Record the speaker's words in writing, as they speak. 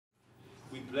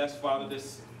bless, Father,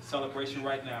 this celebration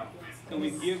right now. And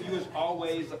we give you, as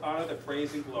always, the honor, the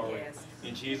praise, and glory.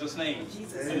 In Jesus' name.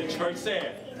 And the church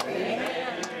said,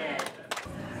 Amen. Amen.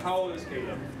 How old is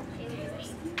Caleb?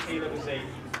 Caleb is 8.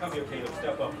 Come here, Caleb.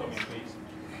 Step up for me, please.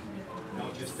 I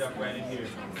want you to step right in here.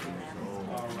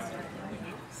 All right.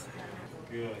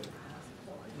 Good.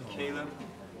 Caleb,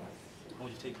 I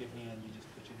want you to take your hand. You just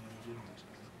put your hand on your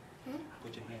nose.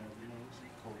 Put your hand on your nose.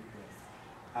 Hold your breath.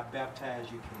 I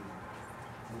baptize you, Caleb,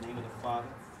 in the name of the Father,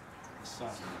 the Son,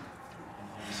 and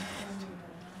the Holy Spirit.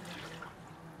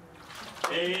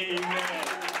 Amen.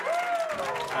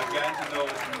 I've gotten to know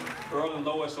Earl and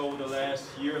Lois over the last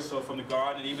year or so from the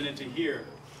garden and even into here.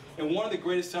 And one of the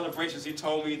greatest celebrations, he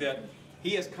told me that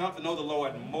he has come to know the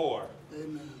Lord more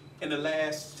in the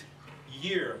last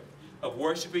year of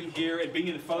worshiping here and being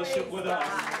in fellowship with us.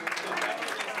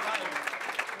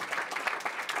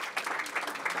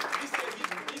 He said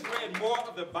he's read more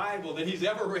of the Bible than he's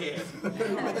ever read.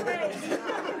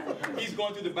 He's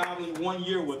going through the Bible in 1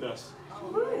 year with us.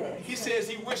 He says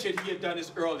he wished he had done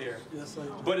this earlier,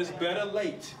 but it's better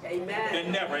late than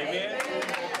never. Amen. I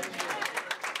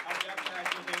baptize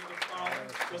you in the name of the Father,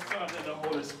 the Son, and the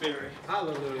Holy Spirit.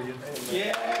 Hallelujah.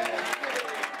 Yeah.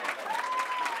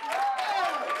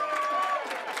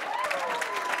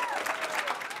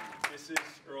 This is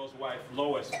Earl's wife,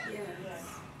 Lois.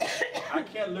 I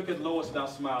can't look at Lois without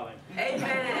smiling.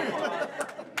 Amen.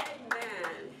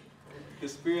 The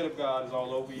Spirit of God is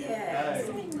all over you. Yes.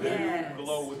 You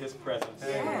glow with His presence.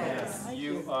 Yes.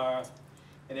 You are,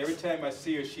 and every time I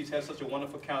see her, she's had such a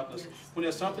wonderful countenance. When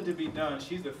there's something to be done,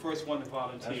 she's the first one to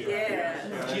volunteer.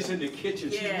 Yes. She's in the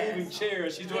kitchen. She's moving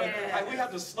chairs. She's doing. We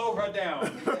have to slow her down.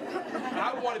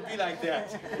 I want to be like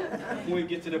that. When we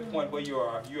get to the point where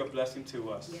you're a blessing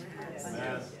to us. Yes.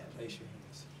 Amen. Place your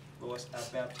hands. Lord, I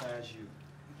baptize you in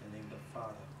the name of the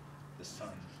Father, the Son,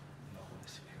 and the Holy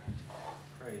Spirit.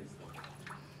 Praise the Lord.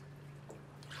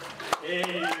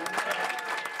 Amen.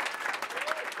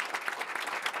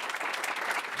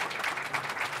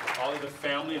 All of the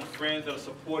family and friends that are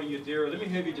supporting you, dear, let me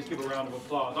have you just give a round of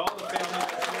applause. All the family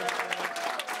and friends.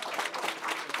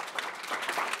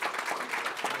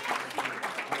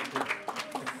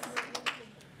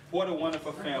 What a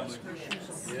wonderful family.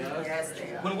 Yes.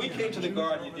 When we came to the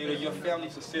garden, your family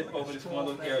used to sit over this one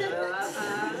little area.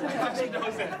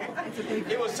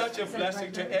 It was such a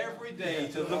blessing to every day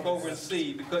to look over and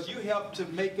see, because you helped to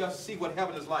make us see what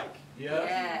heaven is like.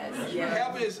 Yes.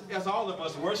 Heaven is, as all of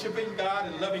us, worshiping God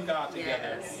and loving God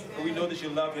together. Yes. And we know that you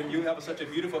love Him. You have such a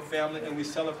beautiful family, and we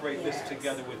celebrate this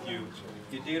together with you.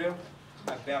 Yadira,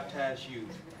 I baptize you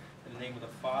in the name of the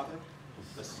Father,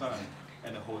 the Son,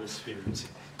 and the Holy Spirit.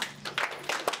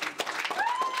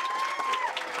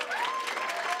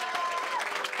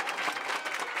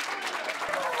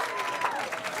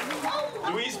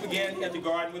 Louise began at the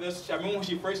garden with us. I remember when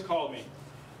she first called me.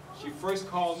 She first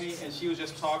called me and she was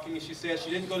just talking, and she said she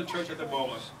didn't go to church at the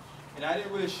moment. And I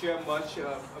didn't really share much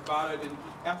about it. And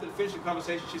after the finishing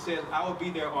conversation, she said, I will be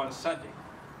there on Sunday.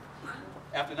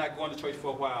 After not going to church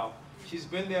for a while. She's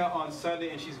been there on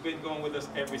Sunday, and she's been going with us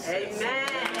ever since. Amen.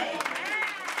 Amen.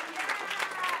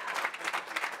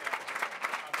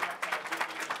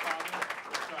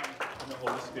 The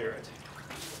Holy Spirit.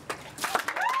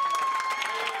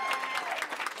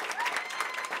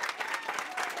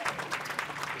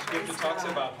 The scripture talks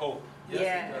about hope.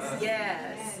 Yes,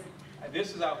 yes. And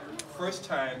this is our first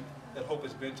time that Hope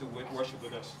has been to worship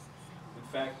with us. In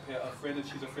fact,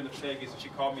 she's a friend of Peggy's, and she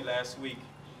called me last week,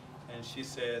 and she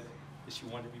said that she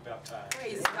wanted to be baptized.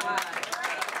 Praise God.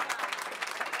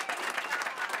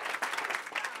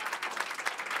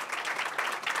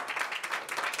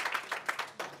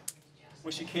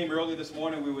 When she came early this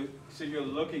morning, we were sitting here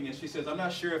looking, and she says, I'm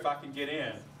not sure if I can get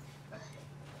in. I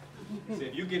said,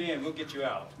 if you get in, we'll get you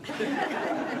out.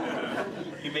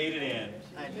 You made it in.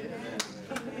 I did.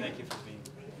 Thank you for being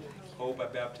here. Hope, I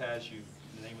baptize you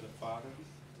in the name of the Father,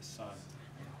 the Son,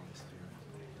 and the Holy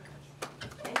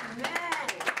Spirit. Amen.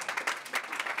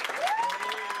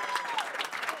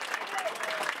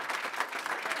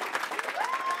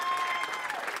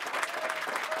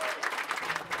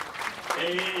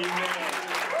 Amen.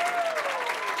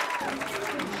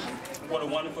 What a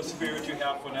wonderful spirit you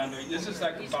have, Fernando. This is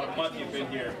like about a month you've been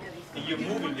here. And you're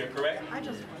moving here, correct?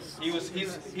 He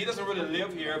doesn't really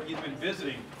live here. He's been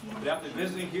visiting. But after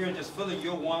visiting here and just feeling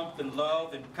your warmth and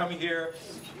love and coming here,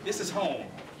 this is home.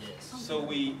 So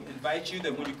we invite you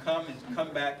that when you come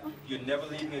back, you're never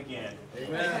leaving again. Thank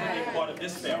you for being part of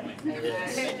this family.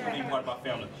 Thank you for being part of our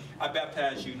family. I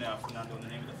baptize you now, Fernando, in the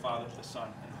name of the Father, the Son,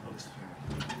 and the Holy Spirit.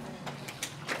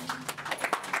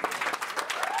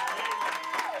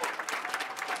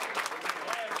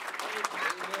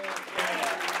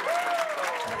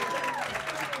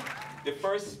 The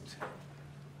first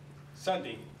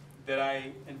Sunday that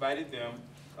I invited them,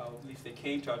 at least they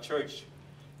came to our church,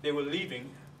 they were leaving.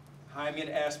 Jaime and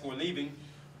Aspen were leaving,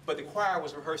 but the choir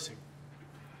was rehearsing.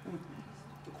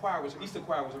 The choir was, Easter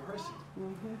choir was rehearsing.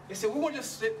 They said, we want to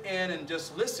just sit in and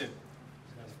just listen.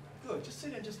 Good, just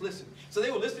sit and just listen. So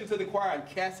they were listening to the choir, and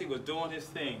Cassie was doing his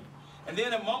thing. And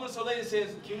then a moment or so later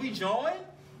says, can we join?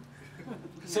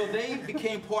 So they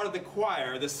became part of the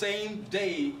choir the same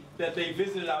day that they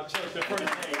visited our church the first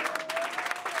day.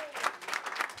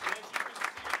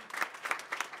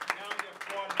 Now they're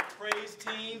part of the praise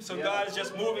team, so God is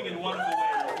just moving in wonderful ways.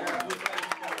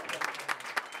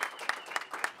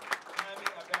 Jaime,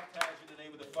 I baptize you in the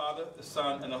name of the Father, the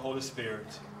Son, and the Holy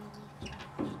Spirit.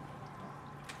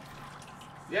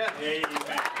 Yeah.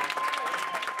 Amen.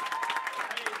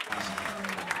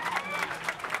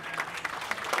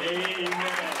 Amen.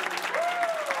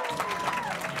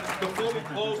 Before we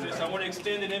close this, I want to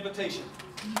extend an invitation.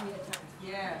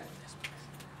 Yes.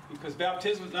 Because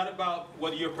baptism is not about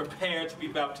whether you're prepared to be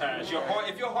baptized. Your heart,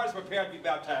 if your heart is prepared to be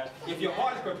baptized, if your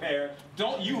heart is prepared,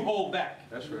 don't you hold back.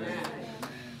 That's right.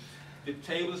 The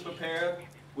table is prepared.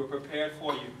 We're prepared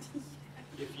for you.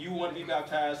 If you want to be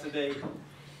baptized today,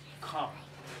 come.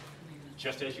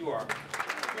 Just as you are.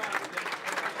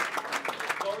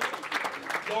 Glory.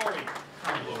 Glory.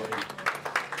 Come, Glory.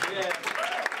 Yes.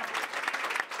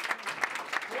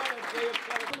 What a day of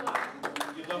celebration.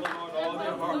 You love the Lord all of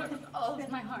your heart. All of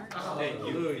my heart. Hey,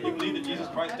 you believe that Jesus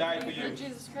Christ died for you. That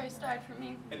Jesus Christ died for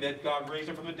me. And that God raised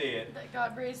him from the dead. That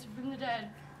God raised him from the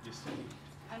dead. You're saved.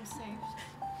 I'm saved.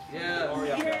 Yeah.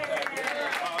 Glory, I'm baptized.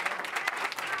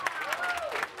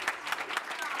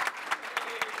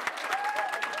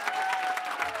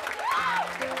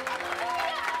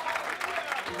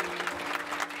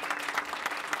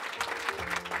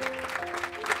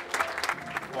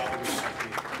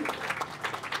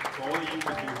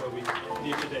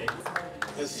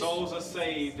 As souls are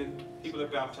saved and people are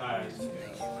baptized.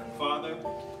 Father,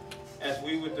 as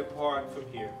we would depart from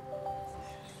here,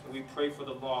 we pray for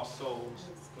the lost souls,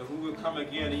 that we will come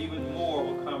again, and even more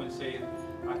will come and say,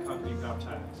 I come to be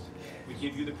baptized. We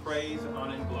give you the praise,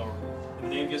 honor, and glory. In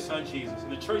the name of your Son, Jesus.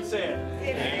 And the church said,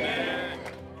 Amen.